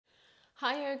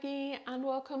Hi Yogi, and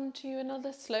welcome to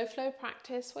another slow flow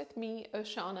practice with me,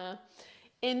 Oceana.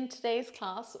 In today's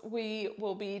class, we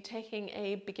will be taking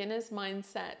a beginner's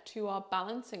mindset to our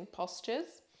balancing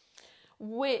postures,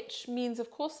 which means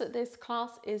of course that this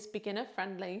class is beginner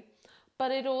friendly, but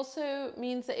it also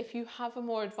means that if you have a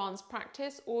more advanced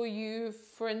practice, or you,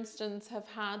 for instance, have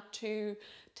had to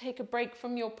take a break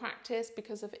from your practice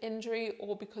because of injury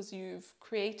or because you've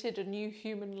created a new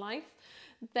human life,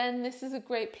 then this is a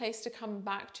great place to come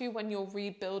back to when you're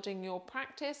rebuilding your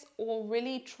practice or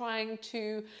really trying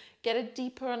to get a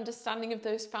deeper understanding of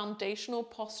those foundational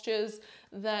postures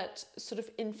that sort of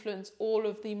influence all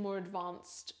of the more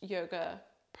advanced yoga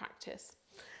practice.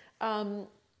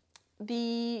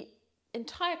 The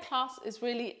entire class is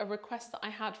really a request that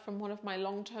I had from one of my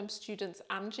long-term students,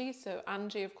 Angie. So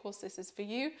Angie, of course, this is for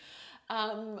you.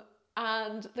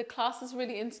 And the class has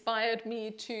really inspired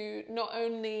me to not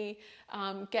only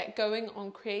get going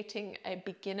on creating a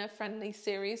beginner-friendly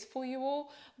series for you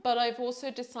all, but I've also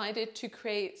decided to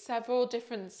create several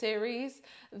different series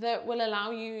that will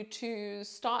allow you to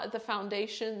start at the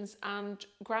foundations and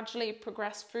gradually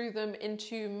progress through them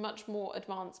into much more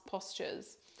advanced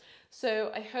postures.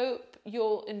 So I hope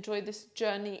you'll enjoy this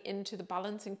journey into the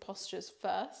balancing postures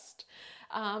first.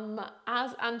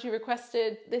 As Angie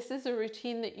requested, this is a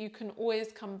routine that you can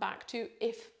always come back to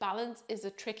if balance is a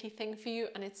tricky thing for you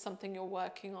and it's something you're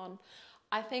working on.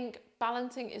 I think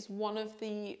balancing is one of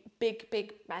the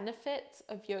big benefits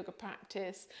of yoga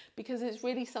practice because it's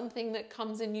really something that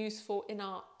comes in useful in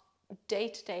our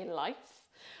day-to-day life,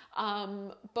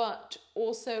 but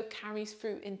also carries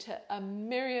through into a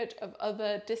myriad of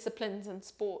other disciplines and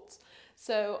sports.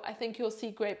 So I think you'll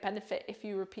see great benefit if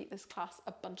you repeat this class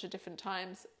a bunch of different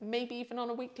times, maybe even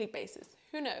on a weekly basis,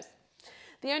 who knows.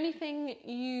 The only thing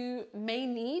you may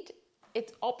need,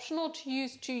 it's optional to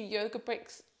use 2 yoga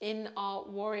bricks in our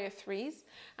Warrior 3s.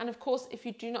 And of course, if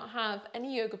you do not have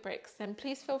any yoga bricks, then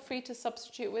please feel free to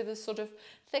substitute with a sort of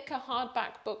thicker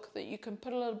hardback book that you can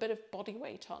put a little bit of body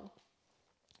weight on.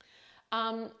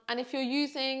 And if you're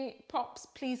using props,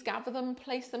 please gather them,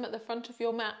 place them at the front of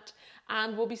your mat,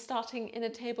 and we'll be starting in a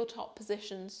tabletop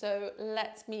position. So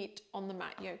let's meet on the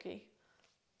mat, Yogi.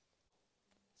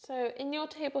 So in your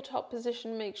tabletop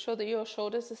position, make sure that your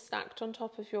shoulders are stacked on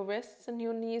top of your wrists and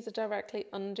your knees are directly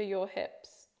under your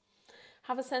hips.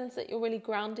 Have a sense that you're really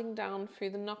grounding down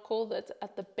through the knuckle that's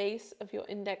at the base of your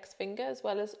index finger, as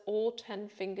well as all 10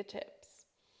 fingertips.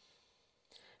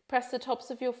 Press the tops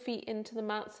of your feet into the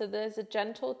mat so there's a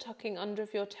gentle tucking under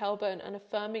of your tailbone and a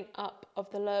firming up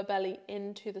of the lower belly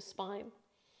into the spine.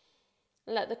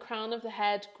 Let the crown of the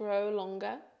head grow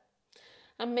longer.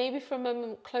 And maybe for a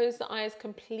moment close the eyes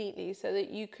completely so that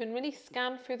you can really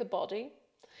scan through the body.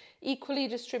 Equally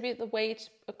distribute the weight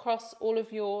across all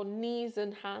of your knees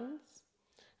and hands.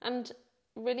 And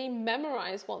really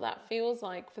memorize what that feels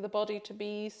like for the body to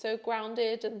be so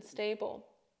grounded and stable.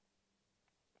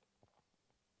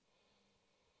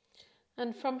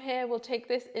 And from here, we'll take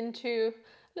this into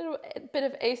a little bit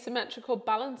of asymmetrical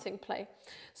balancing play.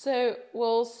 So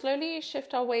we'll slowly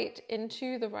shift our weight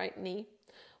into the right knee.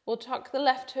 We'll tuck the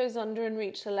left toes under and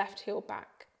reach the left heel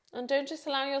back. And don't just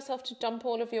allow yourself to dump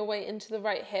all of your weight into the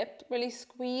right hip. Really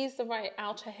squeeze the right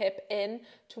outer hip in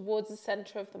towards the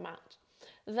center of the mat.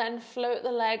 Then float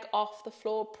the leg off the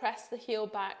floor, press the heel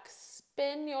back,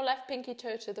 spin your left pinky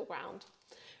toe to the ground.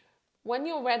 When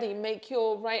you're ready, make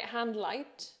your right hand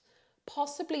light.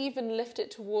 Possibly even lift it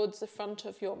towards the front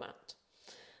of your mat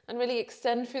and really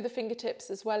extend through the fingertips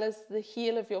as well as the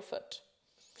heel of your foot.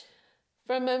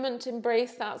 For a moment,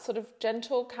 embrace that sort of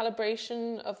gentle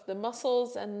calibration of the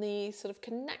muscles and the sort of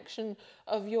connection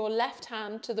of your left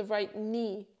hand to the right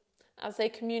knee as they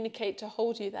communicate to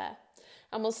hold you there.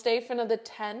 And we'll stay for another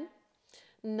 10,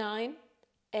 9,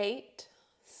 8,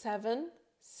 7,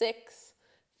 6,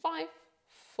 5,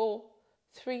 4,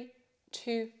 3,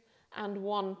 2, and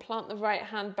 1. Plant the right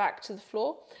hand back to the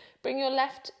floor. Bring your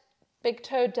left big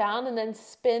toe down and then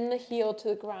spin the heel to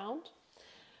the ground.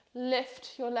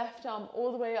 Lift your left arm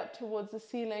all the way up towards the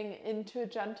ceiling into a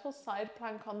gentle side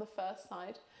plank on the first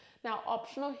side. Now,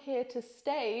 optional here to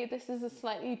stay, this is a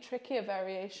slightly trickier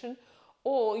variation,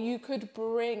 or you could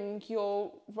bring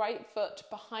your right foot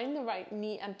behind the right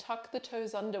knee and tuck the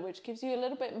toes under, which gives you a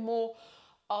little bit more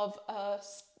of a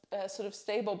sort of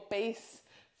stable base.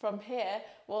 From here,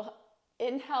 we'll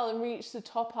inhale and reach the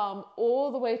top arm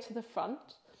all the way to the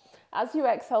front. As you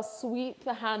exhale, sweep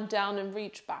the hand down and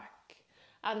reach back.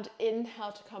 And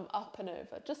inhale to come up and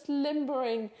over. Just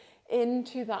limbering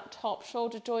into that top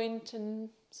shoulder joint and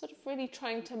sort of really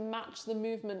trying to match the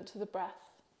movement to the breath.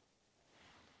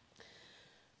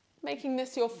 Making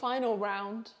this your final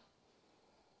round.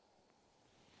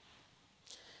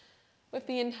 With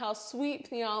the inhale, sweep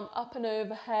the arm up and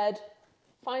overhead.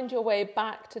 Find your way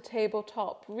back to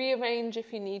tabletop. Rearrange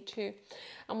if you need to.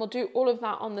 And we'll do all of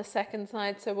that on the second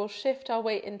side. So we'll shift our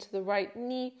weight into the right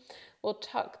knee. We'll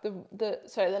tuck the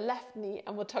left knee,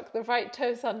 and we'll tuck the right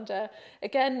toes under.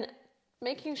 Again,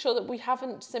 making sure that we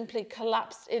haven't simply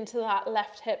collapsed into that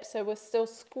left hip. So we're still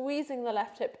squeezing the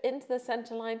left hip into the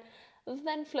center line,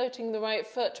 then floating the right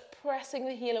foot, pressing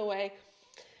the heel away,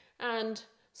 and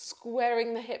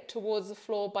squaring the hip towards the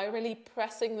floor by really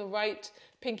pressing the right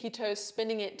pinky toe,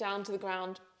 spinning it down to the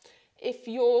ground. If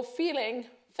you're feeling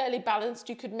fairly balanced,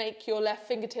 you could make your left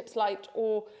fingertips light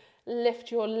or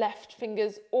lift your left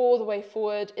fingers all the way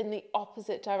forward in the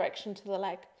opposite direction to the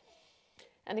leg.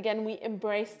 And again, we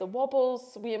embrace the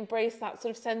wobbles. We embrace that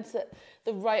sort of sense that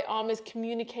the right arm is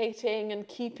communicating and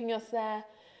keeping us there,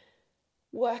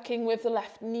 working with the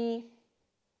left knee.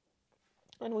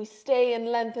 And we stay and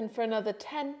lengthen for another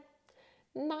 10,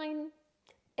 9,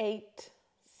 8,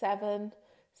 7,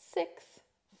 6,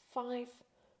 5,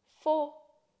 4,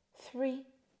 3,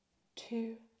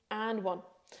 2, and 1.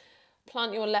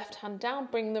 Plant your left hand down,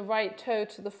 bring the right toe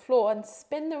to the floor and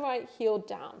spin the right heel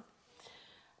down.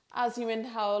 As you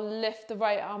inhale, lift the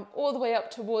right arm all the way up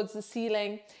towards the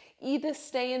ceiling. Either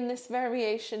stay in this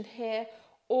variation here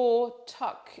or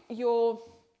tuck your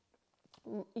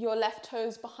left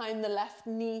toes behind the left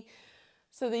knee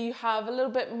so that you have a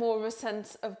little bit more of a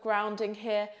sense of grounding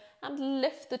here, and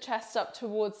lift the chest up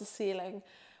towards the ceiling.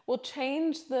 We'll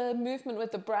change the movement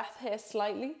with the breath here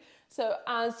slightly. So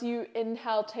as you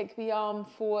inhale, take the arm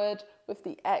forward. With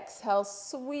the exhale,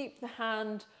 sweep the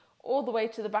hand all the way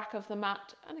to the back of the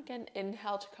mat. And again,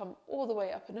 inhale to come all the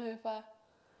way up and over.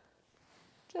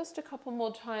 Just a couple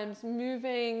more times,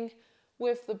 moving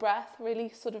with the breath, really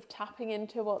sort of tapping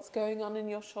into what's going on in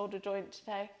your shoulder joint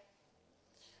today.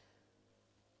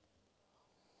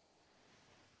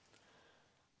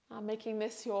 Now making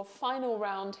this your final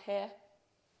round here.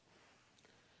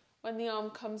 When the arm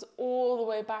comes all the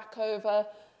way back over,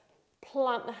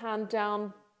 plant the hand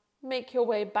down, make your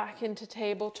way back into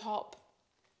tabletop.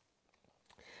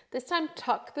 This time,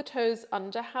 tuck the toes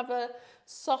under, have a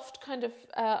soft kind of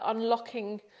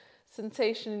unlocking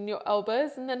sensation in your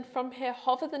elbows, and then from here,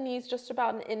 hover the knees just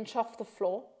about an inch off the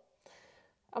floor.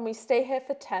 And we stay here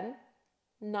for 10,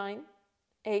 9,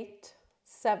 8,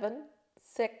 7,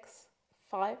 6,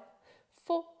 5,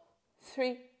 4,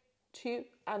 3, 2,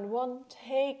 and 1.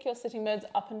 Take your sitting bones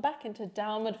up and back into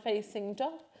downward facing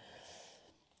dog.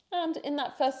 And in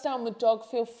that first downward dog,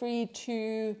 feel free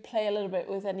to play a little bit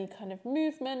with any kind of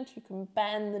movement. You can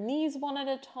bend the knees one at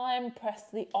a time, press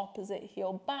the opposite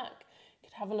heel back. You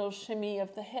could have a little shimmy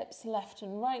of the hips left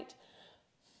and right.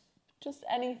 Just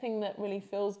anything that really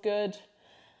feels good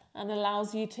and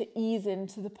allows you to ease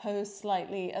into the pose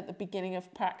slightly at the beginning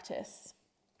of practice.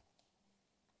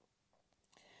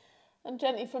 And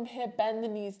gently from here, bend the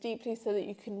knees deeply so that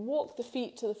you can walk the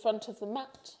feet to the front of the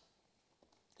mat.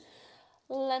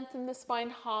 Lengthen the spine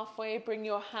halfway, bring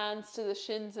your hands to the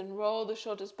shins and roll the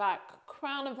shoulders back.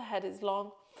 Crown of the head is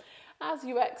long. As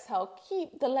you exhale,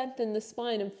 keep the length in the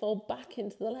spine and fold back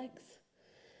into the legs.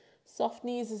 Soft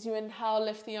knees as you inhale,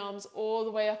 lift the arms all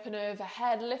the way up and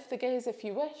overhead. Lift the gaze if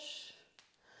you wish.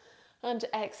 And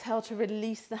exhale to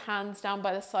release the hands down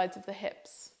by the sides of the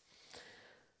hips.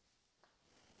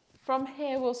 From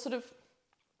here, we'll sort of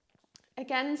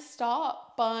again start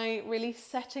by really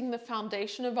setting the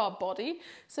foundation of our body.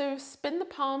 So spin the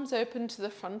palms open to the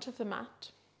front of the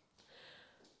mat.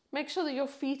 Make sure that your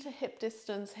feet are hip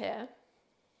distance here.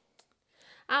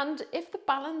 And if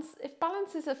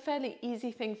balance is a fairly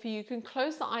easy thing for you, you can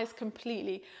close the eyes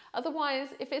completely. Otherwise,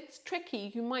 if it's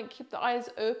tricky, you might keep the eyes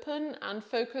open and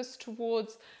focus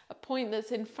towards a point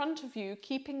that's in front of you,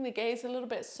 keeping the gaze a little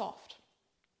bit soft.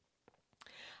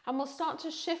 And we'll start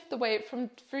to shift the weight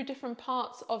through different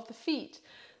parts of the feet.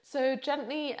 So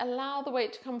gently allow the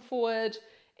weight to come forward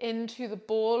into the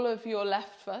ball of your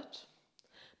left foot.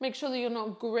 Make sure that you're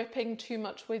not gripping too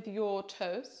much with your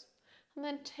toes. And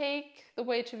then take the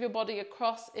weight of your body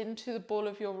across into the ball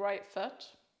of your right foot.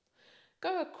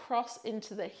 Go across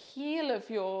into the heel of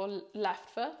your left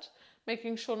foot,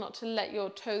 making sure not to let your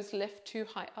toes lift too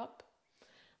high up.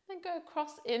 Then go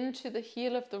across into the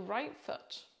heel of the right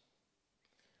foot.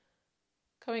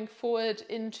 Coming forward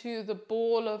into the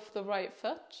ball of the right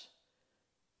foot,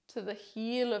 to the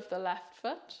heel of the left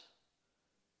foot,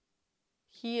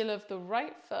 heel of the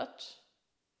right foot,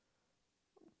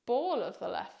 ball of the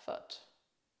left foot,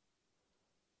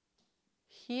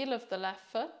 heel of the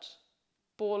left foot,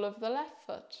 ball of the left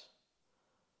foot,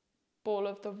 ball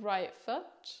of the right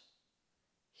foot,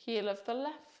 heel of the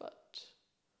left foot,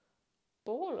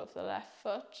 ball of the left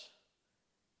foot,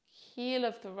 heel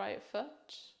of the right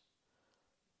foot,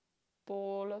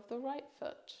 ball of the right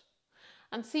foot.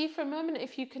 And see for a moment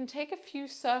if you can take a few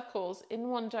circles in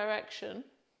one direction.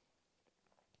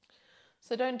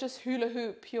 So don't just hula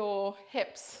hoop your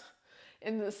hips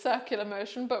in the circular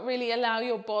motion, but really allow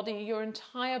your body, your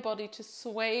entire body, to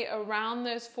sway around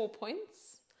those 4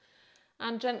 points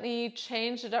and gently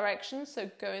change the direction, so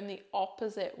go in the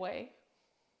opposite way.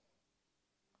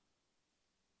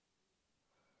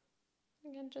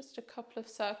 Again, just a couple of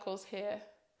circles here.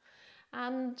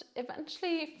 And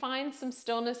eventually find some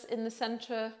stillness in the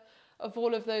center of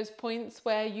all of those points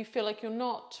where you feel like you're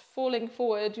not falling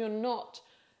forward, you're not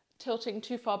tilting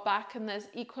too far back, and there's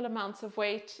equal amounts of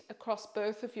weight across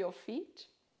both of your feet.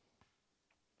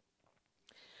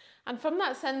 And from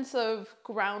that sense of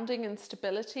grounding and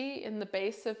stability in the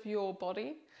base of your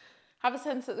body, have a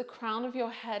sense that the crown of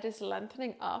your head is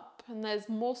lengthening up and there's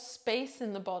more space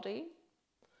in the body.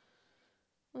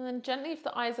 And then gently, if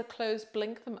the eyes are closed,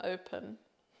 blink them open.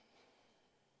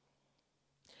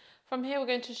 From here, we're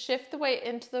going to shift the weight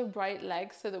into the right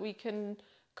leg so that we can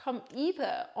come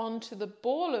either onto the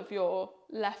ball of your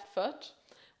left foot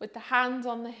with the hands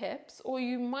on the hips, or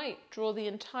you might draw the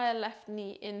entire left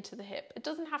knee into the hip. It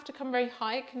doesn't have to come very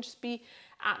high, it can just be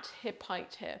at hip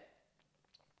height here.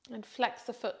 And flex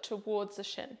the foot towards the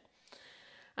shin.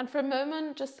 And for a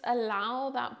moment, just allow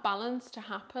that balance to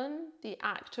happen, the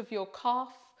act of your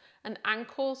calf and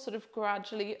ankle sort of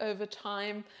gradually over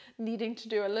time needing to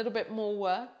do a little bit more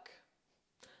work.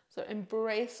 So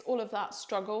embrace all of that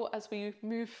struggle as we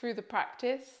move through the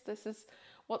practice. This is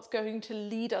what's going to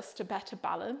lead us to better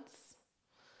balance.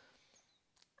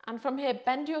 And from here,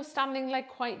 bend your standing leg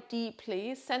quite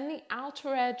deeply. Send the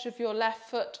outer edge of your left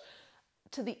foot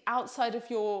to the outside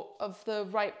of the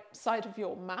right side of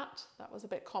your mat. That was a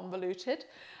bit convoluted.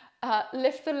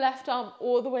 Lift the left arm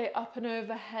all the way up and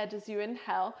overhead as you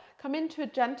inhale. Come into a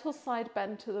gentle side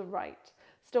bend to the right.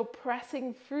 Still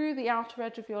pressing through the outer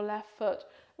edge of your left foot,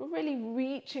 really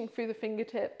reaching through the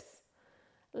fingertips,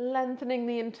 lengthening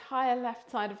the entire left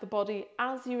side of the body.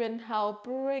 As you inhale,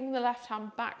 bring the left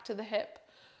hand back to the hip.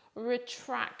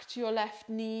 Retract your left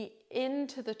knee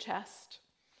into the chest.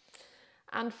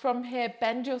 And from here,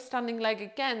 bend your standing leg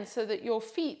again so that your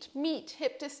feet meet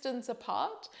hip distance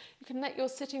apart. You can let your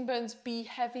sitting bones be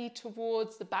heavy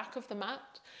towards the back of the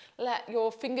mat. Let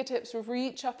your fingertips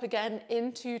reach up again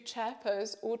into chair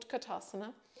pose,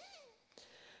 Utkatasana.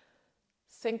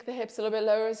 Sink the hips a little bit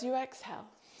lower as you exhale.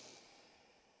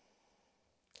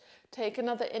 Take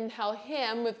another inhale here,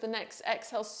 and with the next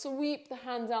exhale, sweep the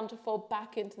hands down to fold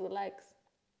back into the legs.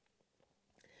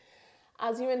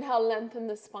 As you inhale, lengthen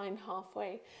the spine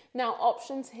halfway. Now,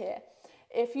 options here.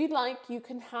 If you'd like, you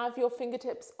can have your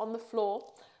fingertips on the floor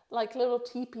like little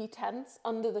teepee tents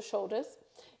under the shoulders.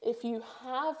 If you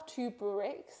have 2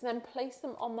 bricks, then place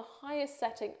them on the highest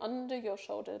setting under your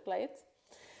shoulder blades.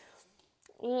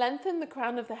 Lengthen the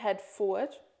crown of the head forward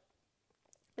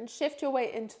and shift your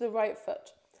weight into the right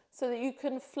foot so that you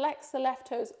can flex the left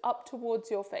toes up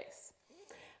towards your face.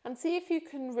 And see if you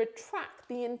can retract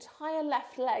the entire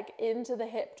left leg into the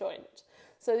hip joint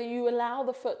so that you allow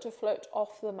the foot to float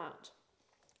off the mat.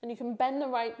 And you can bend the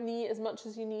right knee as much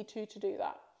as you need to do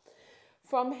that.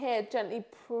 From here, gently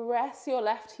press your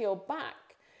left heel back,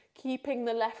 keeping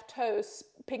the left toes,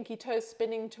 pinky toes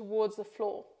spinning towards the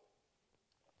floor.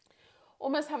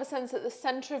 Almost have a sense that the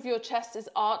center of your chest is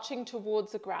arching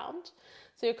towards the ground.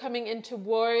 So you're coming into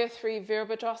Warrior 3,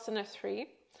 Virabhadrasana 3.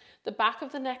 The back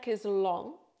of the neck is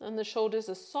long and the shoulders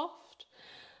are soft.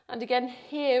 And again,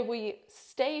 here we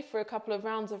stay for a couple of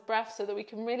rounds of breath so that we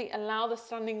can really allow the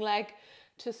standing leg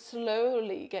to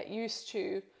slowly get used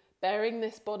to bearing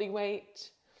this body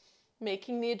weight,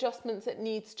 making the adjustments it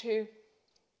needs to.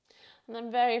 And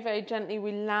then very, very gently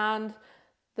we land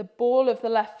the ball of the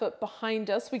left foot behind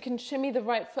us. We can shimmy the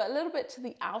right foot a little bit to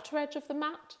the outer edge of the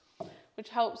mat, which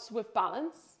helps with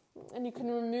balance. And you can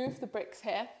remove the bricks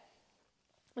here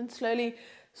and slowly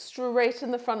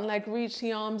straighten the front leg, reach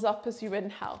the arms up as you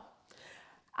inhale.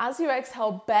 As you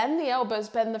exhale, bend the elbows,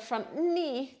 bend the front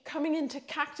knee, coming into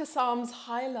cactus arms,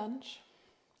 high lunge.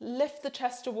 Lift the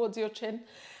chest towards your chin.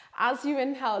 As you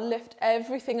inhale, lift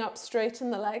everything up,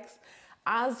 straighten the legs.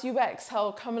 As you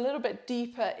exhale, come a little bit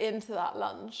deeper into that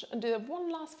lunge and do that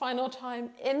one last final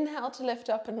time. Inhale to lift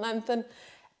up and lengthen.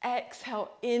 Exhale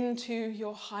into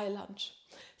your high lunge.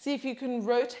 See if you can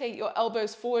rotate your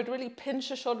elbows forward, really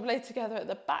pinch your shoulder blades together at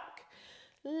the back.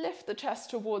 Lift the chest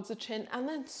towards the chin and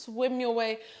then swim your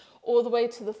way all the way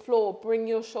to the floor. Bring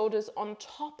your shoulders on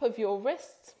top of your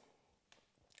wrists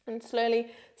and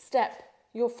slowly step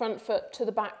your front foot to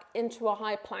the back into a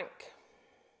high plank.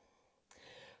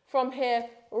 From here,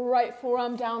 right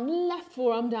forearm down, left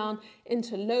forearm down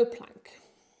into low plank.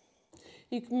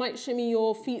 You might shimmy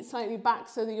your feet slightly back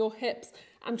so that your hips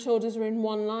and shoulders are in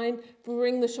one line.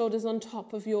 Bring the shoulders on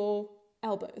top of your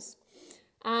elbows.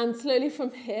 And slowly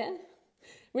from here,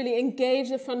 really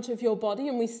engage the front of your body,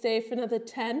 and we stay for another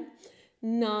 10,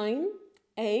 9,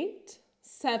 8,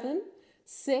 7,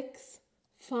 6,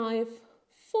 5,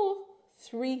 4,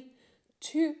 3,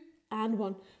 2, and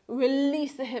 1.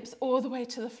 Release the hips all the way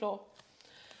to the floor.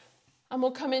 And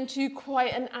we'll come into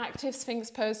quite an active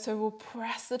Sphinx pose. So we'll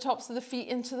press the tops of the feet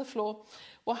into the floor.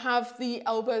 We'll have the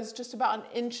elbows just about an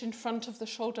inch in front of the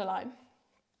shoulder line.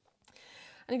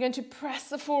 And you're going to press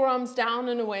the forearms down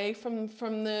and away from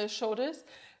the shoulders.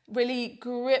 Really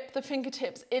grip the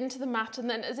fingertips into the mat, and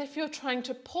then as if you're trying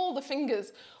to pull the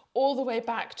fingers all the way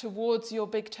back towards your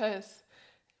big toes.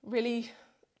 Really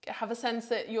have a sense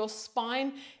that your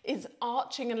spine is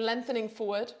arching and lengthening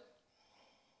forward.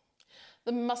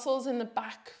 The muscles in the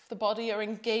back of the body are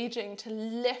engaging to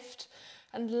lift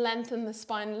and lengthen the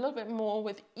spine a little bit more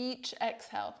with each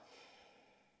exhale.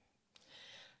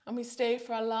 And we stay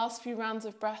for our last few rounds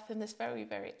of breath in this very,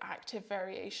 very active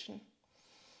variation.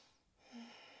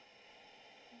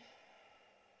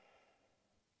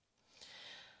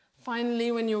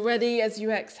 Finally, when you're ready, as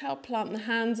you exhale, plant the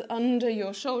hands under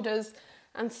your shoulders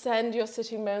and send your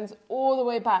sitting bones all the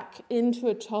way back into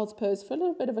a child's pose for a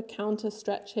little bit of a counter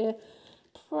stretch here.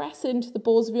 Press into the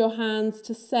balls of your hands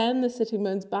to send the sitting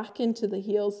bones back into the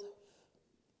heels.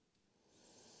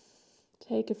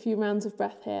 Take a few rounds of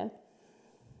breath here.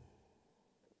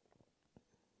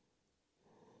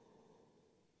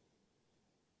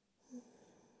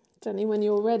 Gently, when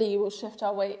you're ready, we'll shift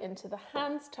our weight into the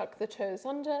hands, tuck the toes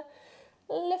under,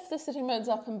 lift the sitting bones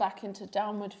up and back into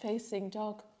downward facing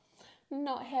dog.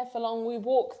 Not here for long. We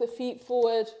walk the feet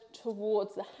forward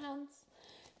towards the hands.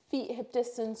 Feet hip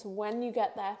distance when you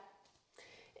get there.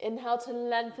 Inhale to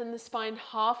lengthen the spine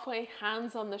halfway,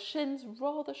 hands on the shins,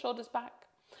 roll the shoulders back.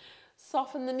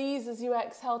 Soften the knees as you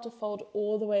exhale to fold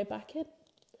all the way back in.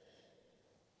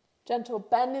 Gentle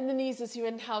bend in the knees as you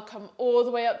inhale, come all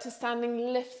the way up to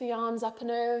standing, lift the arms up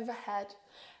and overhead.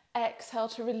 Exhale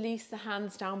to release the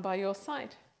hands down by your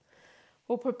side.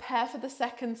 We'll prepare for the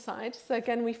second side. So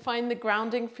again, we find the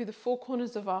grounding through the four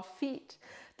corners of our feet.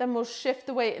 Then we'll shift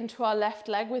the weight into our left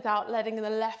leg without letting the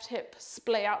left hip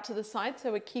splay out to the side.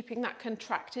 So we're keeping that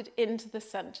contracted into the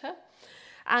center.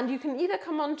 And you can either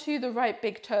come onto the right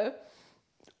big toe,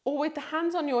 or with the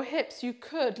hands on your hips, you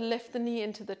could lift the knee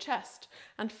into the chest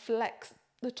and flex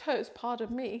the toes,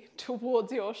 pardon me,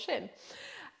 towards your shin.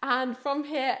 And from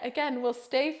here, again, we'll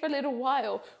stay for a little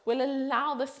while. We'll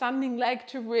allow the standing leg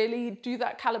to really do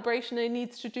that calibration it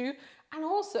needs to do, and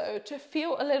also to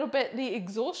feel a little bit the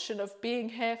exhaustion of being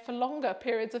here for longer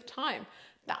periods of time.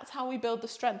 That's how we build the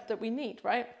strength that we need,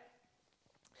 right?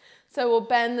 So we'll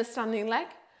bend the standing leg,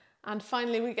 and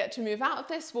finally we get to move out of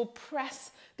this. We'll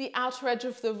press the outer edge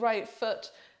of the right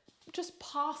foot just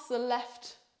past the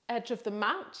left edge of the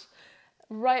mat.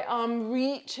 Right arm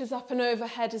reaches up and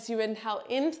overhead as you inhale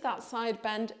into that side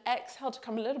bend. Exhale to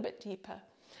come a little bit deeper.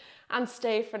 And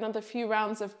stay for another few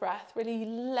rounds of breath. Really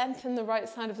lengthen the right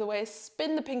side of the waist.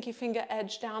 Spin the pinky finger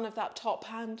edge down of that top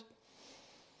hand.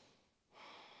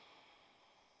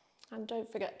 And don't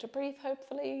forget to breathe,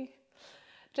 hopefully.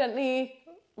 Gently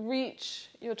reach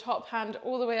your top hand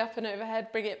all the way up and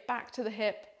overhead. Bring it back to the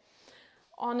hip.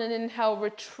 On an inhale,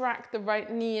 retract the right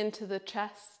knee into the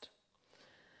chest.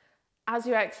 As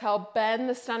you exhale, bend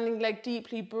the standing leg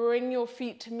deeply. Bring your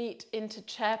feet to meet into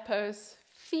chair pose.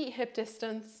 Feet hip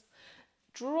distance.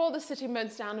 Draw the sitting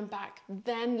bones down and back.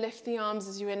 Then lift the arms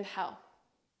as you inhale.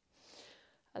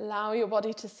 Allow your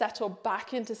body to settle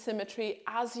back into symmetry.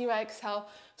 As you exhale,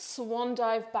 swan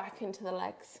dive back into the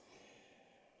legs.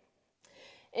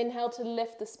 Inhale to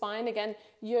lift the spine. Again,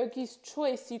 yogi's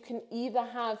choice. You can either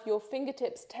have your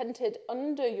fingertips tented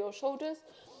under your shoulders,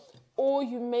 or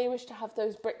you may wish to have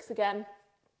those bricks again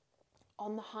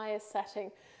on the highest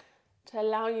setting to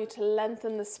allow you to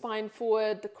lengthen the spine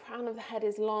forward. The crown of the head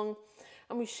is long,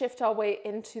 and we shift our weight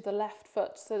into the left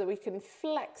foot so that we can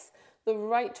flex the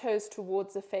right toes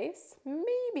towards the face.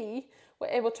 Maybe we're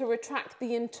able to retract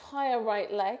the entire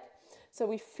right leg so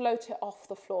we float it off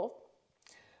the floor.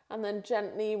 And then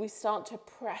gently we start to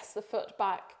press the foot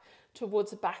back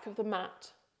towards the back of the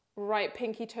mat. Right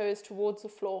pinky toes towards the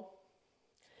floor.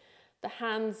 The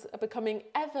hands are becoming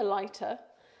ever lighter.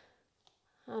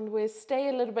 And we'll stay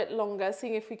a little bit longer,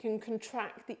 seeing if we can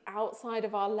contract the outside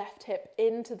of our left hip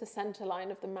into the center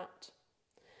line of the mat.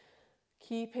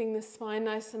 Keeping the spine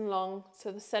nice and long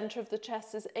so the center of the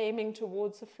chest is aiming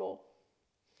towards the floor.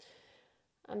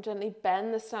 And gently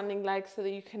bend the standing leg so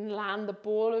that you can land the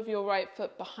ball of your right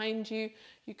foot behind you.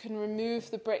 You can remove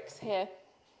the bricks here.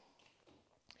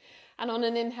 And on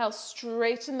an inhale,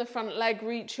 straighten the front leg,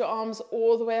 reach your arms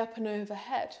all the way up and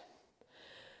overhead.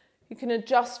 You can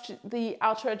adjust the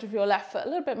outer edge of your left foot a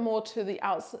little bit more to the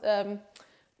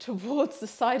towards the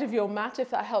side of your mat if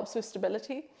that helps with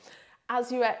stability.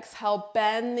 As you exhale,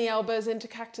 bend the elbows into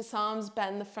cactus arms,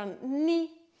 bend the front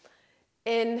knee.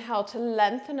 Inhale to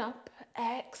lengthen up.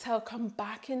 Exhale, come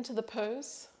back into the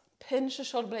pose. Pinch the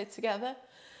shoulder blades together.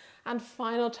 And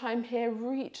final time here,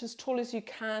 reach as tall as you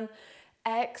can.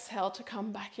 Exhale to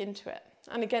come back into it.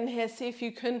 And again here, see if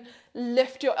you can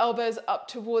lift your elbows up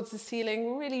towards the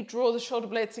ceiling. Really draw the shoulder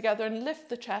blades together and lift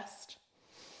the chest.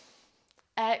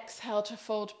 Exhale to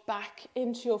fold back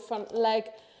into your front leg.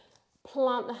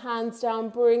 Plant the hands down,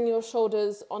 bring your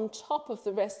shoulders on top of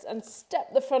the wrists and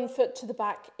step the front foot to the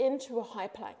back into a high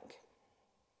plank.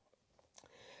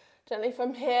 Gently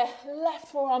from here, left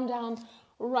forearm down,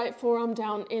 right forearm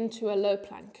down into a low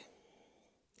plank.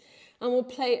 And we'll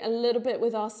play a little bit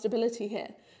with our stability here.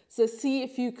 So see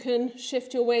if you can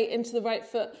shift your weight into the right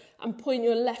foot and point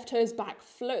your left toes back.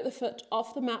 Float the foot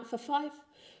off the mat for 5,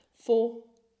 4,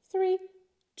 3,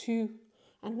 2,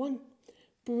 and 1.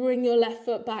 Bring your left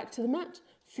foot back to the mat.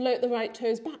 Float the right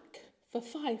toes back for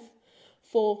 5,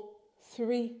 4,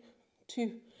 3,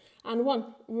 2, and 1.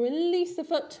 Release the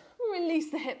foot,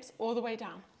 release the hips all the way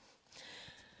down.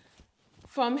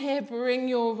 From here, bring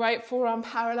your right forearm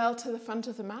parallel to the front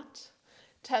of the mat.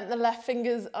 Tent the left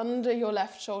fingers under your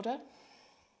left shoulder.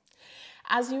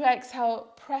 As you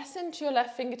exhale, press into your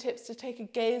left fingertips to take a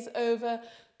gaze over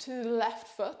to the left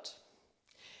foot.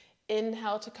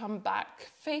 Inhale to come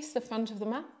back, face the front of the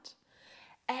mat.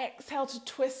 Exhale to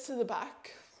twist to the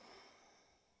back.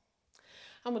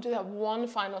 And we'll do that one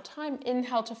final time.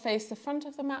 Inhale to face the front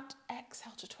of the mat.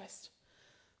 Exhale to twist.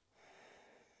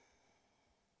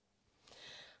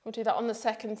 We'll do that on the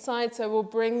second side. So we'll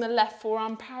bring the left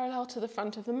forearm parallel to the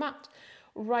front of the mat.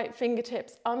 Right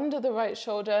fingertips under the right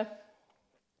shoulder.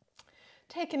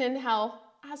 Take an inhale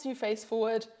as you face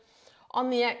forward. On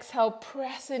the exhale,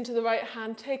 press into the right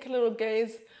hand. Take a little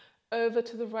gaze over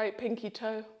to the right pinky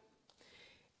toe.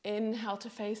 Inhale to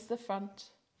face the front.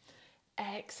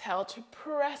 Exhale to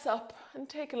press up and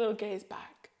take a little gaze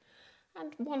back.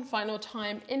 And one final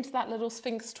time into that little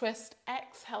Sphinx twist.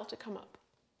 Exhale to come up.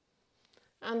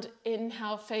 And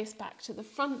inhale, face back to the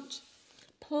front.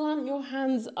 Plant your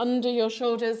hands under your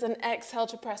shoulders and exhale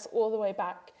to press all the way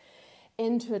back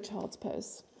into a child's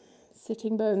pose.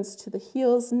 Sitting bones to the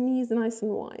heels, knees nice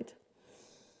and wide.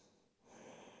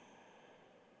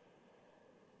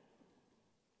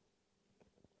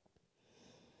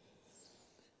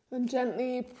 And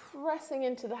gently pressing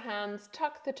into the hands,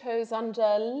 tuck the toes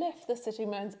under, lift the sitting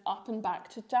bones up and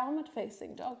back to downward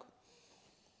facing dog.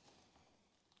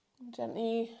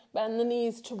 Gently bend the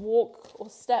knees to walk or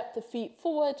step the feet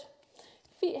forward.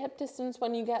 Feet hip distance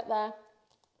when you get there.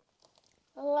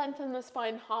 Lengthen the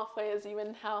spine halfway as you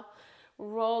inhale.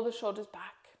 Roll the shoulders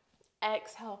back.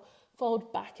 Exhale,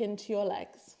 fold back into your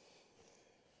legs.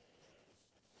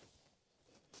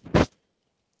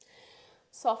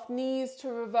 Soft knees to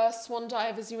reverse swan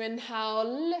dive as you inhale.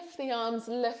 Lift the arms,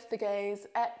 lift the gaze.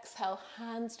 Exhale,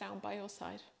 hands down by your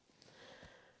side.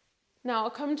 Now I'll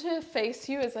come to face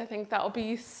you as I think that'll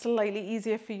be slightly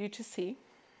easier for you to see.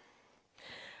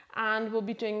 And we'll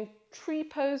be doing tree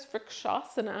pose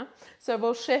vrikshasana. So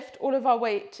we'll shift all of our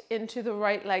weight into the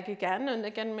right leg again. And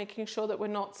again, making sure that we're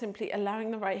not simply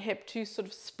allowing the right hip to sort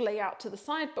of splay out to the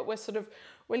side, but we're sort of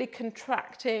really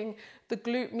contracting the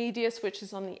glute medius, which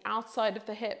is on the outside of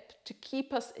the hip, to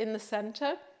keep us in the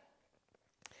center.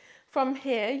 From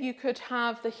here, you could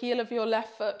have the heel of your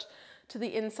left foot to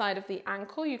the inside of the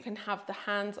ankle. You can have the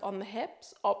hands on the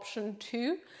hips. Option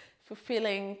 2, if you're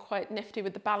feeling quite nifty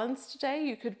with the balance today,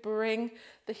 you could bring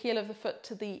the heel of the foot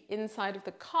to the inside of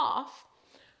the calf.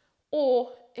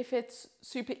 Or if it's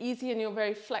super easy and you're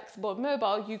very flexible and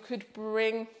mobile, you could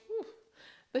bring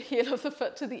the heel of the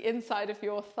foot to the inside of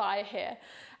your thigh here.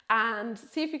 And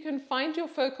see if you can find your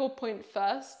focal point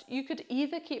first. You could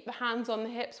either keep the hands on the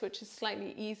hips, which is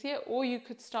slightly easier, or you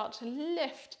could start to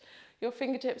lift your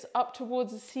fingertips up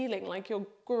towards the ceiling like you're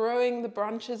growing the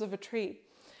branches of a tree.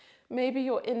 Maybe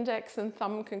your index and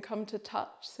thumb can come to touch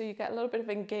so you get a little bit of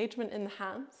engagement in the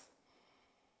hands.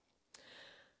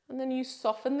 And then you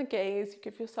soften the gaze, you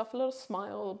give yourself a little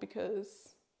smile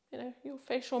because, you know, your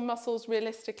facial muscles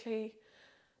realistically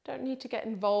don't need to get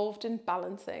involved in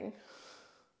balancing.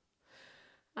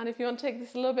 And if you want to take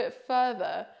this a little bit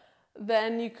further,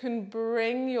 then you can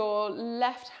bring your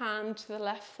left hand to the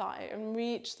left thigh and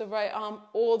reach the right arm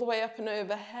all the way up and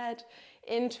overhead.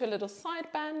 into a little side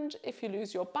bend. If you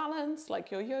lose your balance,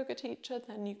 like your yoga teacher,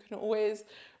 then you can always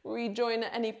rejoin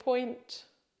at any point.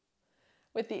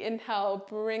 With the inhale,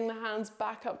 bring the hands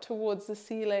back up towards the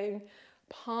ceiling,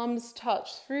 palms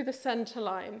touch through the center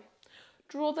line.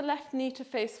 Draw the left knee to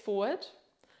face forward,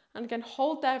 and again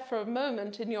hold there for a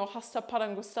moment in your Hasta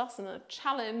Padangusthasana.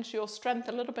 Challenge your strength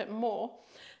a little bit more,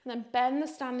 and then bend the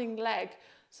standing leg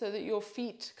so that your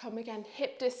feet come again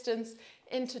hip distance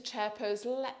into chair pose.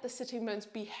 Let the sitting bones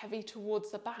be heavy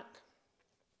towards the back.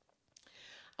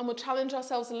 And we'll challenge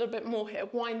ourselves a little bit more here.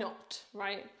 Why not,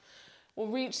 right? We'll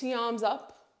reach the arms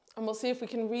up, and we'll see if we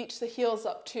can reach the heels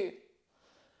up too.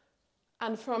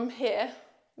 And from here,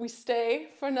 we stay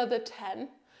for another 10,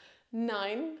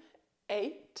 9,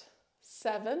 8,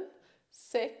 7,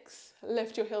 6.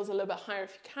 Lift your heels a little bit higher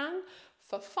if you can.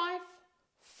 For 5,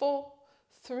 4,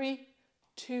 3,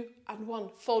 2, and 1.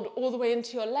 Fold all the way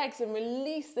into your legs and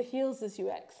release the heels as you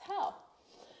exhale.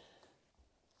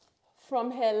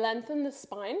 From here, lengthen the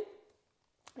spine.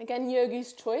 Again,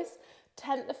 yogi's choice.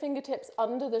 Tent the fingertips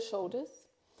under the shoulders,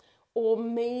 or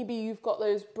maybe you've got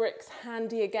those bricks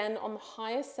handy again on the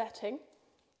highest setting.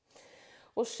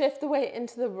 We'll shift the weight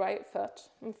into the right foot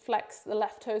and flex the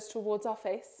left toes towards our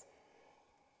face.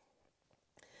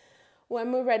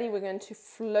 When we're ready, we're going to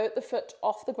float the foot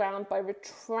off the ground by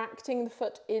retracting the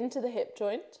foot into the hip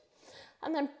joint,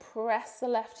 and then press the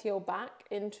left heel back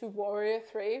into Warrior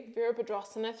 3,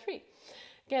 Virabhadrasana 3.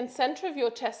 Again, center of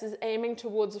your chest is aiming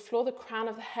towards the floor. The crown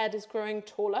of the head is growing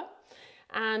taller,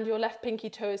 and your left pinky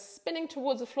toe is spinning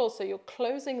towards the floor, so you're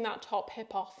closing that top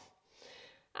hip off.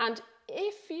 And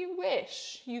if you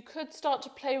wish, you could start to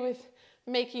play with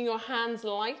making your hands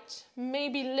light,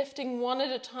 maybe lifting one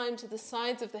at a time to the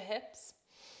sides of the hips.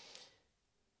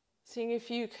 Seeing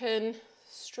if you can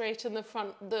straighten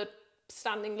the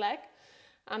standing leg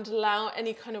and allow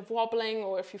any kind of wobbling,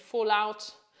 or if you fall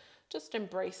out, just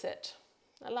embrace it.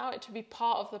 Allow it to be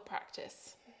part of the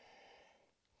practice.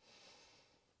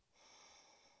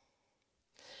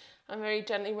 And very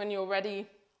gently, when you're ready,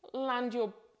 land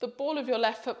the ball of your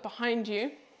left foot behind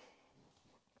you.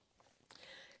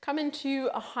 Come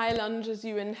into a high lunge as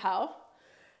you inhale.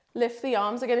 Lift the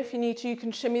arms. Again, if you need to, you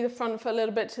can shimmy the front foot a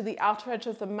little bit to the outer edge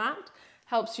of the mat.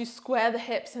 Helps you square the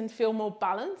hips and feel more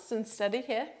balanced and steady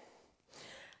here.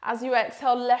 As you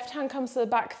exhale, left hand comes to the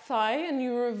back thigh and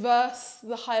you reverse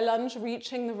the high lunge,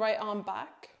 reaching the right arm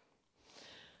back.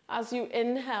 As you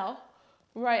inhale,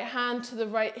 right hand to the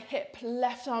right hip,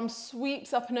 left arm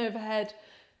sweeps up and overhead,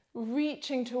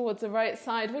 reaching towards the right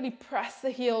side. Really press the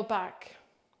heel back.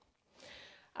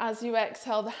 As you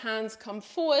exhale, the hands come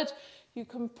forward. You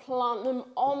can plant them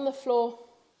on the floor,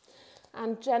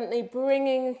 and gently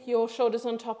bringing your shoulders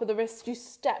on top of the wrists, you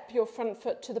step your front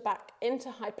foot to the back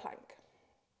into high plank.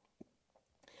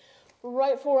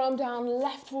 Right forearm down,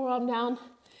 left forearm down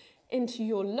into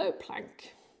your low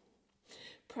plank.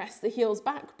 Press the heels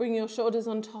back, bring your shoulders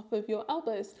on top of your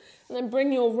elbows, and then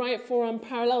bring your right forearm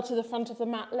parallel to the front of the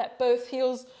mat. Let both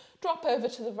heels drop over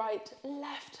to the right.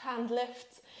 Left hand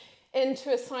lifts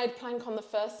into a side plank on the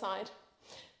first side.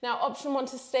 Now, option 1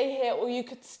 to stay here, or you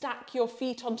could stack your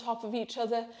feet on top of each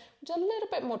other, which is a little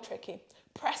bit more tricky.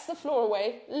 Press the floor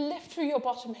away, lift through your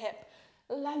bottom hip,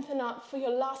 lengthen up for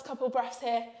your last couple breaths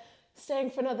here.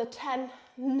 Staying for another 10,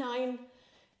 9,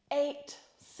 8,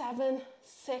 7,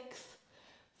 6,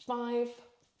 5,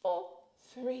 4,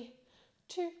 3,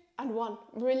 2, and 1.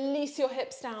 Release your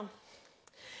hips down.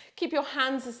 Keep your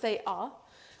hands as they are.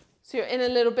 So you're in a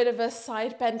little bit of a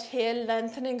side bend here,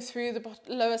 lengthening through the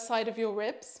lower side of your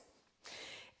ribs.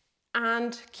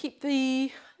 And keep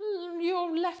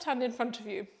your left hand in front of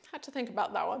you. Had to think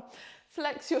about that one.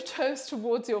 Flex your toes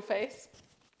towards your face.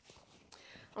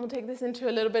 I'm going to take this into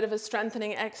a little bit of a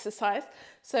strengthening exercise.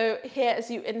 So here, as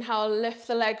you inhale, lift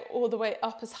the leg all the way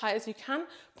up as high as you can.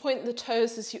 Point the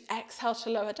toes as you exhale to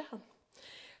lower down.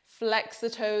 Flex the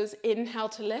toes, inhale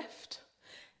to lift.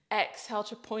 Exhale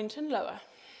to point and lower.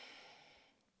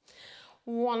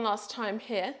 One last time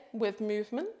here with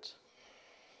movement.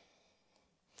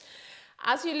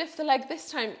 As you lift the leg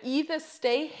this time, either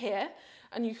stay here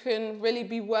and you can really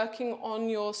be working on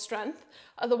your strength.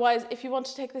 Otherwise, if you want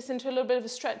to take this into a little bit of a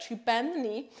stretch, you bend the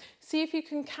knee. See if you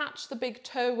can catch the big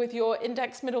toe with your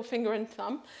index, middle finger and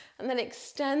thumb, and then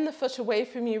extend the foot away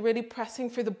from you, really pressing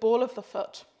through the ball of the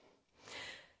foot.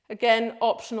 Again,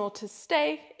 optional to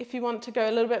stay. If you want to go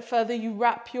a little bit further, you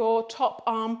wrap your top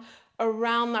arm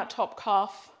around that top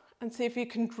calf and see if you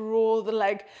can draw the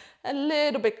leg a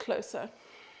little bit closer.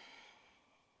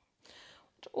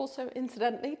 Which also,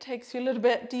 incidentally, takes you a little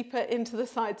bit deeper into the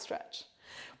side stretch.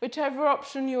 Whichever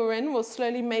option you're in, we'll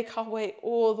slowly make our way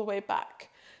all the way back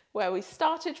where we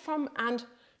started from and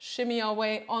shimmy our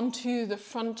way onto the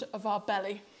front of our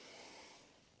belly.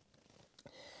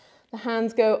 The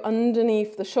hands go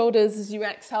underneath the shoulders as you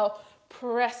exhale.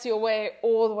 Press your way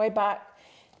all the way back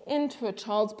into a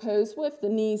child's pose with the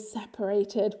knees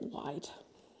separated wide.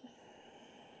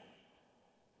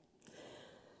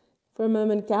 For a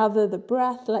moment, gather the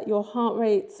breath. Let your heart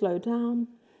rate slow down.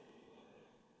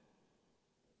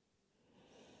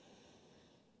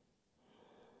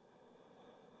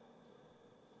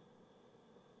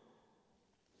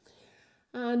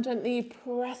 And gently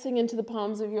pressing into the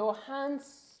palms of your hands,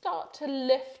 start to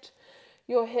lift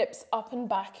your hips up and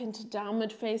back into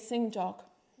downward facing dog.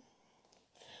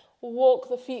 Walk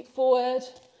the feet forward,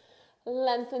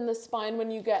 lengthen the spine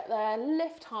when you get there,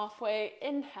 lift halfway,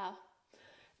 inhale.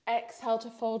 Exhale to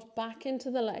fold back into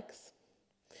the legs.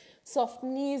 Soft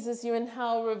knees as you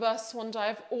inhale, reverse swan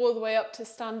dive all the way up to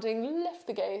standing, lift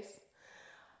the gaze.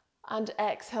 And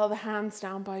exhale the hands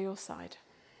down by your side.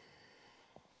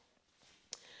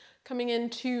 Coming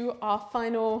into our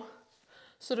final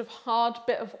sort of hard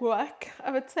bit of work,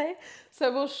 I would say.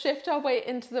 So we'll shift our weight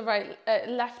into the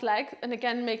left leg, and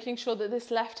again making sure that this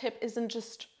left hip isn't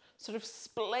just sort of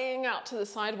splaying out to the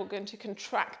side. We're going to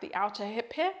contract the outer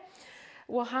hip here.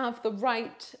 We'll have the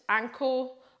right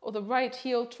ankle or the right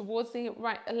heel towards the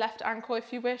left ankle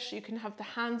if you wish. You can have the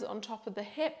hands on top of the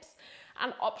hips.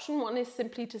 And option one is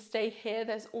simply to stay here.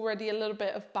 There's already a little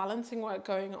bit of balancing work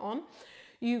going on.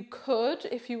 You could,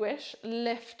 if you wish,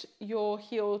 lift your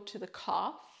heel to the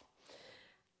calf,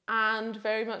 and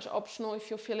very much optional if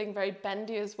you're feeling very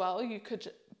bendy as well, you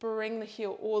could bring the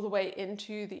heel all the way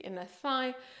into the inner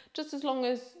thigh, just as long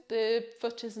as the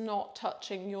foot is not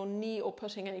touching your knee or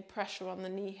putting any pressure on the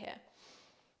knee here.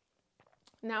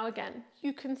 Now again,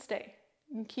 you can stay.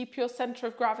 You can keep your center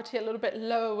of gravity a little bit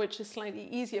lower, which is slightly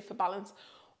easier for balance,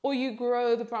 or you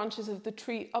grow the branches of the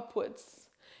tree upwards.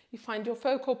 You find your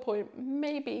focal point,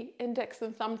 maybe index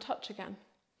and thumb touch again.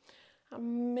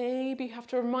 And maybe you have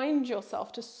to remind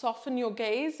yourself to soften your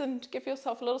gaze and give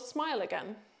yourself a little smile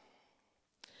again.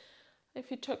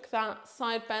 If you took that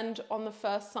side bend on the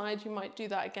first side, you might do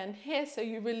that again here. So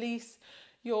you release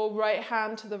your right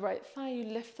hand to the right thigh, you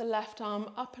lift the left arm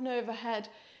up and overhead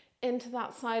into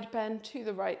that side bend to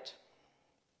the right.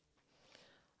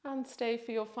 And stay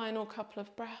for your final couple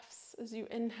of breaths as you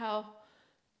inhale.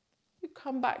 You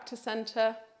come back to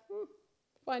center,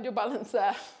 find your balance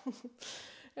there.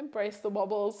 Embrace the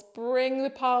wobbles. Bring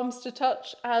the palms to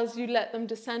touch as you let them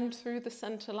descend through the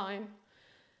center line.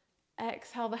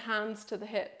 Exhale the hands to the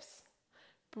hips.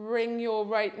 Bring your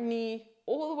right knee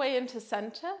all the way into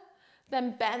center.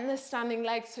 Then bend the standing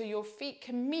leg so your feet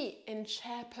can meet in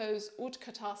chair pose,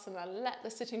 Utkatasana. Let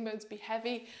the sitting bones be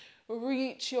heavy.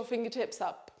 Reach your fingertips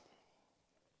up.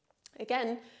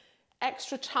 Again,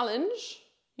 extra challenge.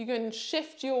 You can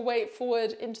shift your weight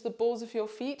forward into the balls of your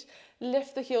feet,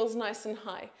 lift the heels nice and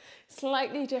high.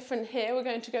 Slightly different here, we're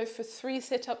going to go for 3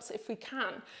 sit-ups if we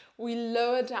can. We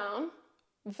lower down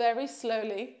very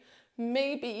slowly.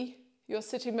 Maybe your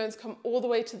sitting bones come all the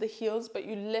way to the heels, but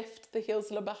you lift the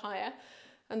heels a little bit higher.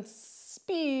 And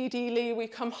speedily we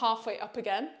come halfway up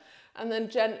again. And then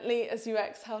gently as you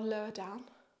exhale, lower down.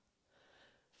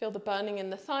 Feel the burning in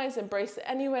the thighs, embrace it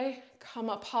anyway. Come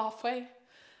up halfway.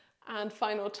 And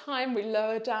final time, we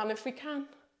lower down if we can,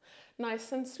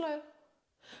 nice and slow.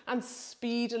 And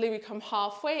speedily we come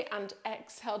halfway and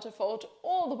exhale to fold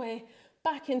all the way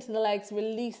back into the legs,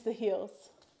 release the heels.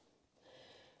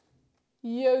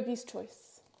 Yogi's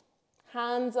choice.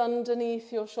 Hands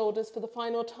underneath your shoulders for the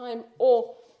final time,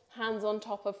 or hands on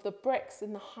top of the bricks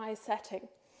in the high setting.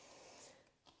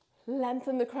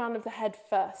 Lengthen the crown of the head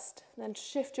first, then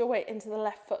shift your weight into the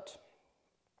left foot.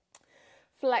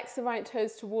 Flex the right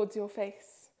toes towards your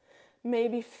face.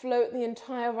 Maybe float the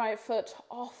entire right foot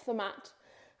off the mat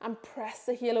and press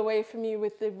the heel away from you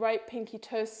with the right pinky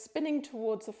toe spinning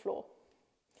towards the floor.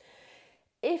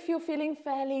 If you're feeling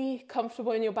fairly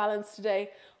comfortable in your balance today,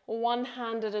 one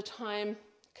hand at a time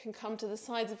can come to the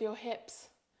sides of your hips.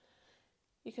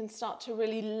 You can start to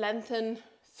really lengthen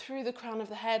through the crown of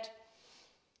the head.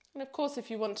 And of course, if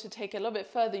you want to take it a little bit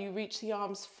further, you reach the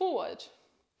arms forward.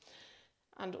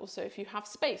 And also if you have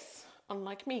space,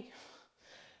 unlike me.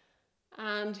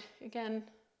 And again,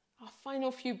 our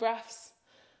final few breaths,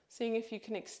 seeing if you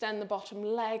can extend the bottom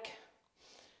leg.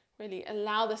 Really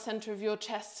allow the center of your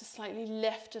chest to slightly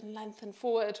lift and lengthen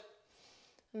forward.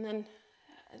 And then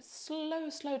a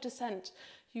slow descent.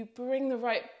 You bring the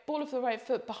right ball of the right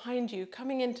foot behind you,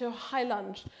 coming into a high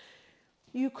lunge.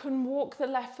 You can walk the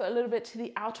left foot a little bit to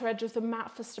the outer edge of the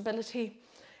mat for stability.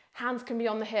 Hands can be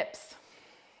on the hips.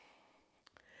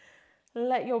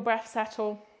 Let your breath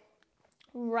settle.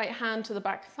 Right hand to the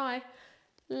back thigh.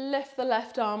 Lift the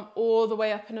left arm all the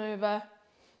way up and over.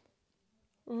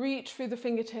 Reach through the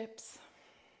fingertips.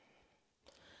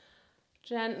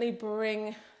 Gently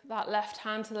bring that left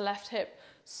hand to the left hip.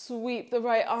 Sweep the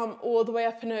right arm all the way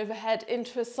up and overhead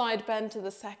into a side bend to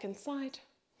the second side.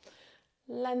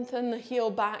 Lengthen the heel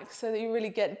back so that you really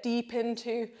get deep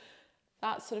into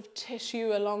that sort of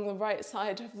tissue along the right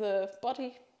side of the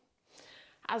body.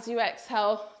 As you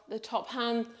exhale, the top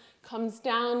hand comes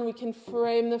down. We can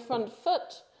frame the front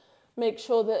foot. Make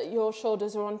sure that your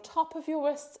shoulders are on top of your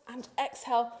wrists, and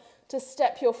exhale to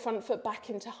step your front foot back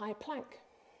into high plank.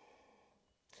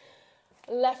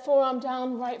 Left forearm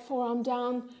down, right forearm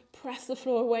down. Press the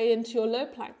floor away into your low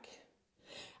plank.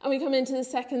 And we come into the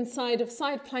second side of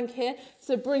side plank here.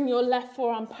 So bring your left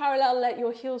forearm parallel, let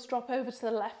your heels drop over to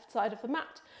the left side of the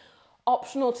mat.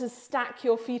 Optional to stack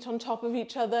your feet on top of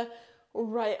each other.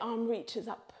 Right arm reaches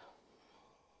up.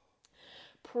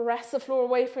 Press the floor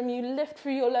away from you, lift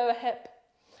through your lower hip.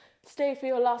 Stay for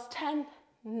your last 10,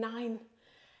 9,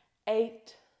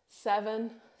 8,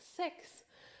 7, 6,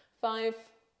 5,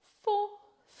 4,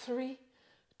 3,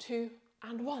 2,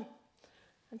 and 1.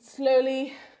 And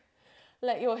slowly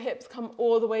let your hips come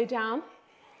all the way down.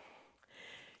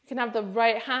 You can have the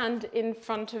right hand in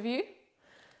front of you.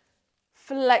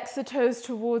 Flex the toes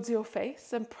towards your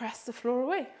face and press the floor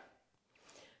away.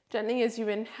 Gently as you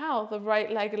inhale, the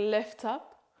right leg lifts up.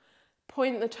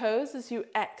 Point the toes as you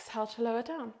exhale to lower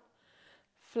down.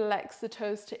 Flex the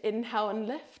toes to inhale and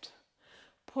lift.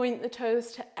 Point the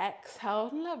toes to exhale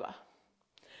and lower.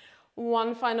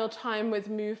 One final time with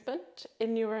movement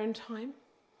in your own time.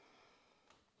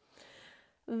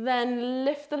 Then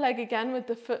lift the leg again with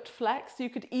the foot flexed. You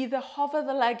could either hover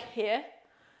the leg here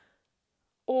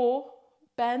or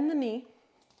bend the knee.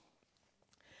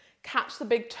 Catch the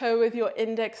big toe with your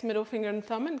index, middle finger and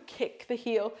thumb and kick the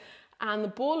heel and the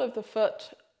ball of the foot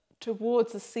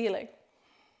towards the ceiling.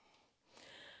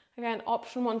 Again,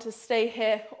 option one to stay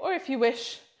here, or if you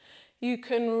wish, you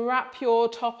can wrap your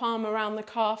top arm around the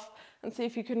calf and see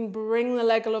if you can bring the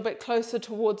leg a little bit closer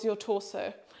towards your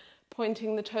torso,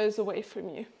 pointing the toes away from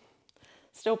you.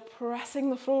 Still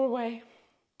pressing the floor away,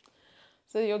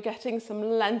 so you're getting some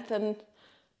length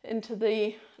into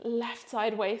the left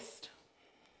side waist.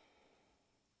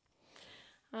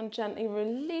 And gently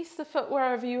release the foot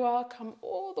wherever you are. Come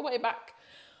all the way back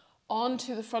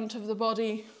onto the front of the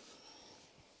body.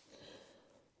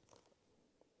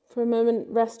 For a moment,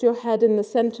 rest your head in the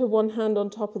center, one hand on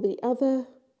top of the other.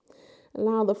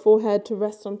 Allow the forehead to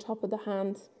rest on top of the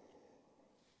hands.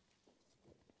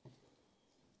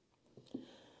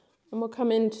 And we'll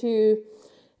come into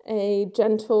a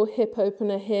gentle hip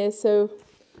opener here. So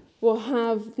we'll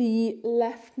have the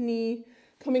left knee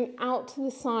coming out to the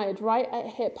side, right at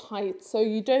hip height. So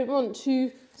you don't want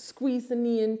to squeeze the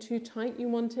knee in too tight. You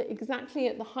want it exactly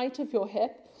at the height of your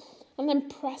hip. And then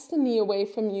press the knee away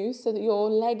from you so that your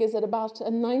leg is at about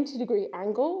a 90-degree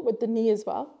angle with the knee as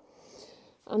well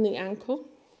and the ankle.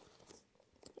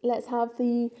 Let's have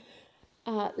the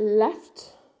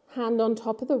left hand on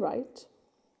top of the right.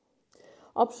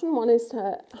 Option one is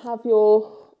to have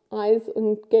your eyes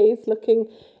and gaze looking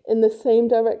in the same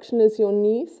direction as your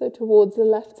knee, so towards the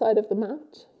left side of the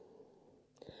mat.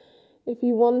 If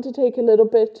you want to take a little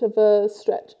bit of a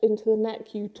stretch into the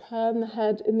neck, you turn the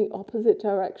head in the opposite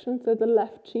direction, so the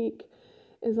left cheek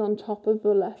is on top of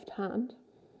the left hand.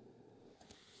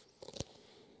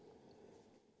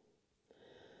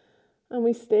 And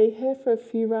we stay here for a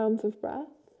few rounds of breath,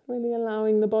 really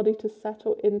allowing the body to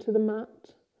settle into the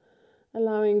mat,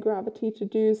 allowing gravity to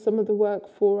do some of the work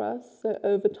for us. So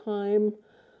over time,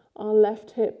 our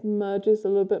left hip merges a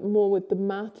little bit more with the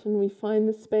mat and we find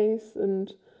the space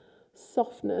and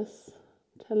softness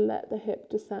to let the hip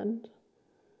descend.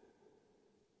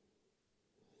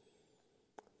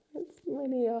 It's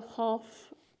really a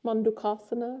half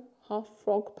Mandukasana, half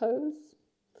frog pose.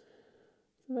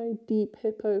 It's a very deep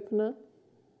hip opener.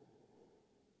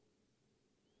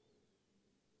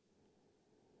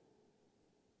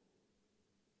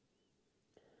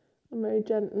 And very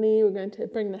gently, we're going to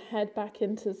bring the head back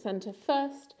into the center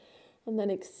first and then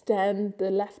extend the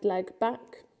left leg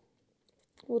back.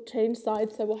 We'll change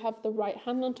sides, so we'll have the right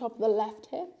hand on top of the left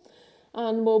hip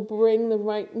and we'll bring the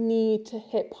right knee to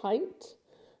hip height.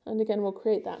 And again, we'll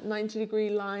create that 90-degree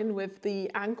line with the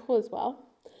ankle as well.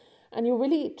 And you're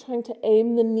really trying to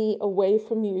aim the knee away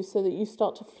from you so that you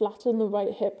start to flatten the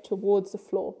right hip towards the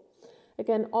floor.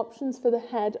 Again, options for the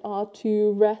head are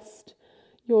to rest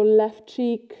your left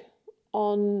cheek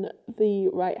on the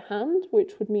right hand,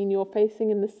 which would mean you're facing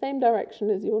in the same direction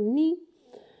as your knee,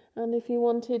 And if you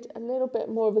wanted a little bit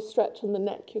more of a stretch on the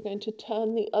neck, you're going to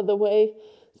turn the other way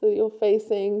so that you're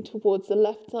facing towards the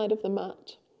left side of the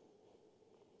mat,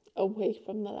 away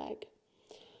from the leg.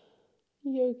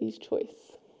 Yogi's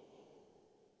choice.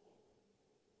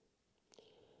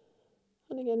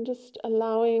 And again, just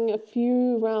allowing a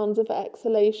few rounds of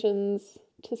exhalations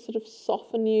to sort of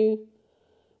soften you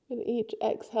with each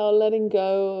exhale, letting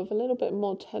go of a little bit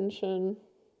more tension.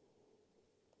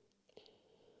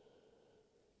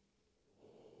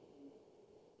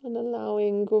 And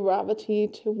allowing gravity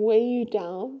to weigh you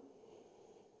down.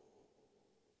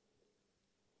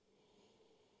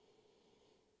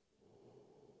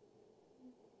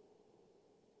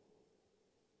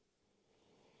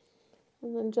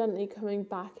 And then gently coming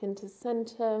back into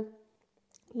center.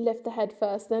 Lift the head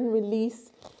first, then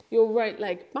release your right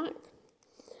leg back.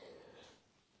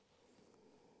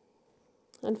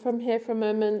 And from here for a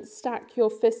moment, stack your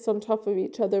fists on top of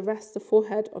each other. Rest the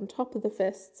forehead on top of the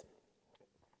fists.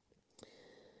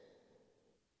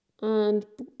 And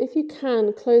if you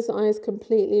can, close the eyes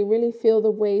completely. Really feel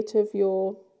the weight of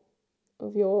the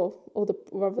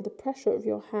pressure of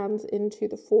your hands into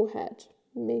the forehead.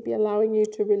 Maybe allowing you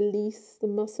to release the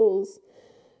muscles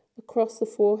across the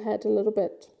forehead a little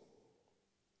bit.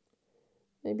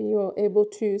 Maybe you're able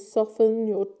to soften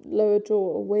your lower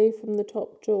jaw away from the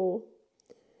top jaw.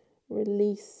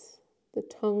 Release the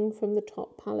tongue from the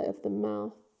top palate of the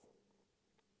mouth.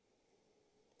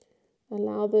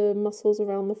 Allow the muscles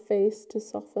around the face to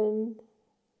soften.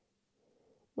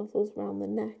 Muscles around the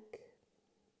neck.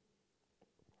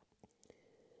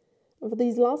 And for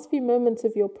these last few moments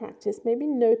of your practice, maybe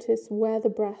notice where the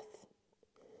breath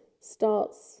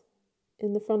starts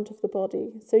in the front of the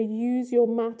body. So use your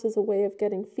mat as a way of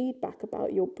getting feedback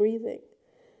about your breathing.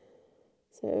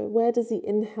 So where does the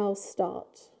inhale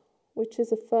start? Which is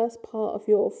the first part of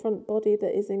your front body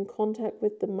that is in contact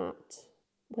with the mat,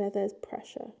 where there's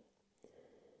pressure.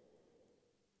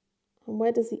 And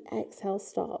where does the exhale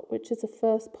start? Which is the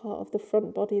first part of the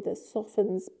front body that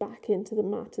softens back into the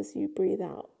mat as you breathe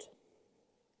out.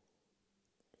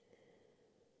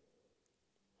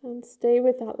 And stay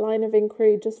with that line of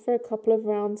inquiry just for a couple of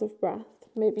rounds of breath.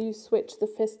 Maybe you switch the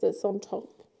fist that's on top.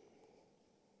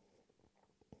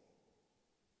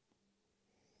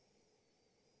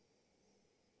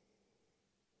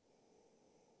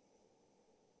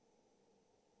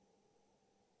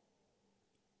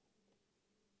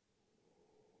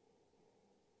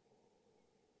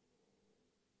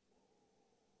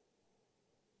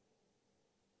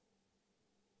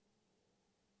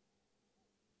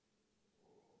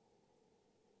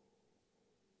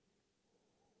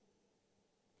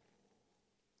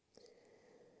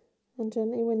 And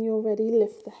gently, when you're ready,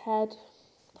 lift the head,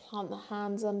 plant the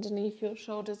hands underneath your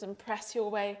shoulders and press your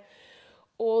way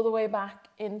all the way back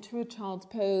into a child's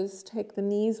pose. Take the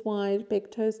knees wide,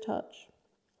 big toes touch.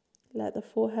 Let the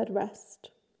forehead rest.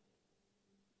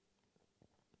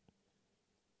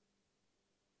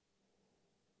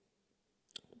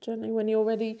 Gently, when you're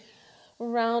ready,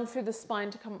 round through the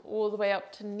spine to come all the way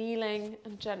up to kneeling,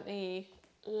 and gently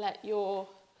let your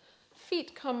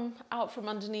feet come out from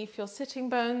underneath your sitting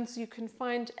bones. You can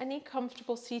find any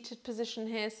comfortable seated position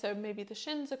here. So maybe the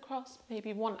shins are crossed,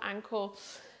 maybe one heel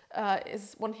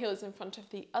is in front of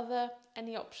the other.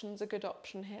 Any option's a good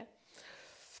option here.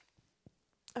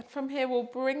 And from here, we'll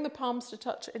bring the palms to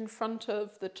touch in front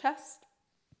of the chest.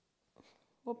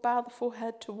 We'll bow the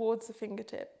forehead towards the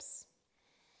fingertips.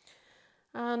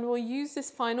 And we'll use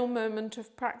this final moment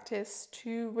of practice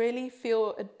to really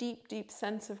feel a deep, deep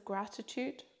sense of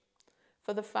gratitude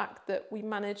for the fact that we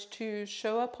managed to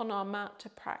show up on our mat to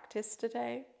practice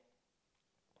today.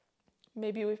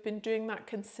 Maybe we've been doing that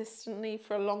consistently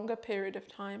for a longer period of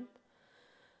time.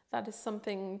 That is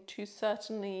something to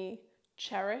certainly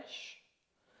cherish.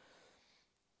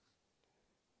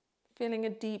 Feeling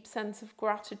a deep sense of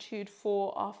gratitude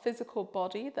for our physical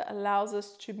body that allows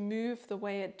us to move the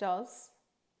way it does.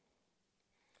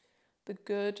 The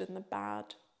good and the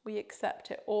bad. We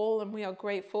accept it all and we are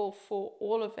grateful for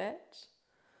all of it,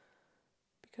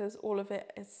 because all of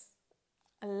it is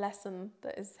a lesson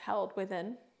that is held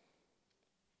within.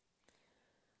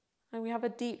 And we have a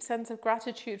deep sense of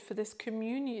gratitude for this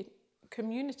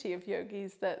community of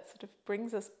yogis that sort of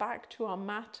brings us back to our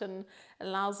mat and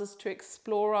allows us to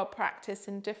explore our practice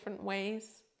in different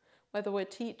ways, whether we're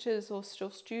teachers or still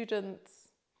students.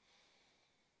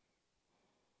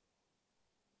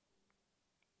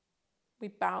 We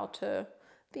bow to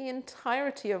the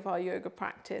entirety of our yoga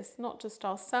practice, not just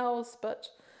ourselves, but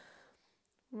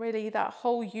really that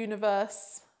whole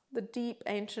universe, the deep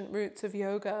ancient roots of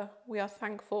yoga. We are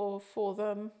thankful for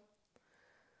them.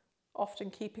 often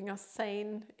keeping us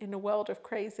sane in a world of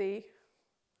crazy.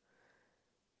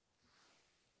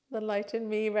 The light in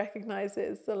me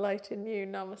recognizes the light in you.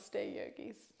 Namaste,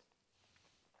 yogis.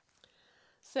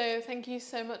 So thank you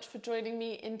so much for joining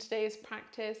me in today's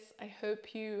practice. I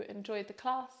hope you enjoyed the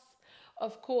class.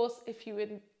 Of course, if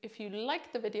you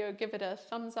like the video, give it a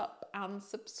thumbs up and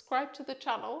subscribe to the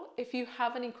channel. If you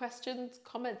have any questions,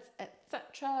 comments,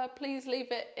 etc., please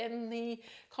leave it in the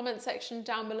comment section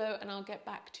down below and I'll get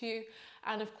back to you.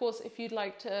 And of course, if you'd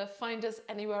like to find us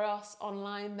anywhere else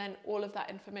online, then all of that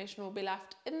information will be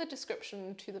left in the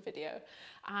description to the video.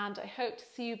 And I hope to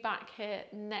see you back here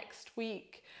next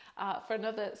week for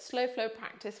another slow flow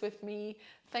practice with me.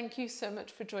 Thank you so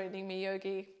much for joining me,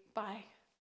 Yogi. Bye.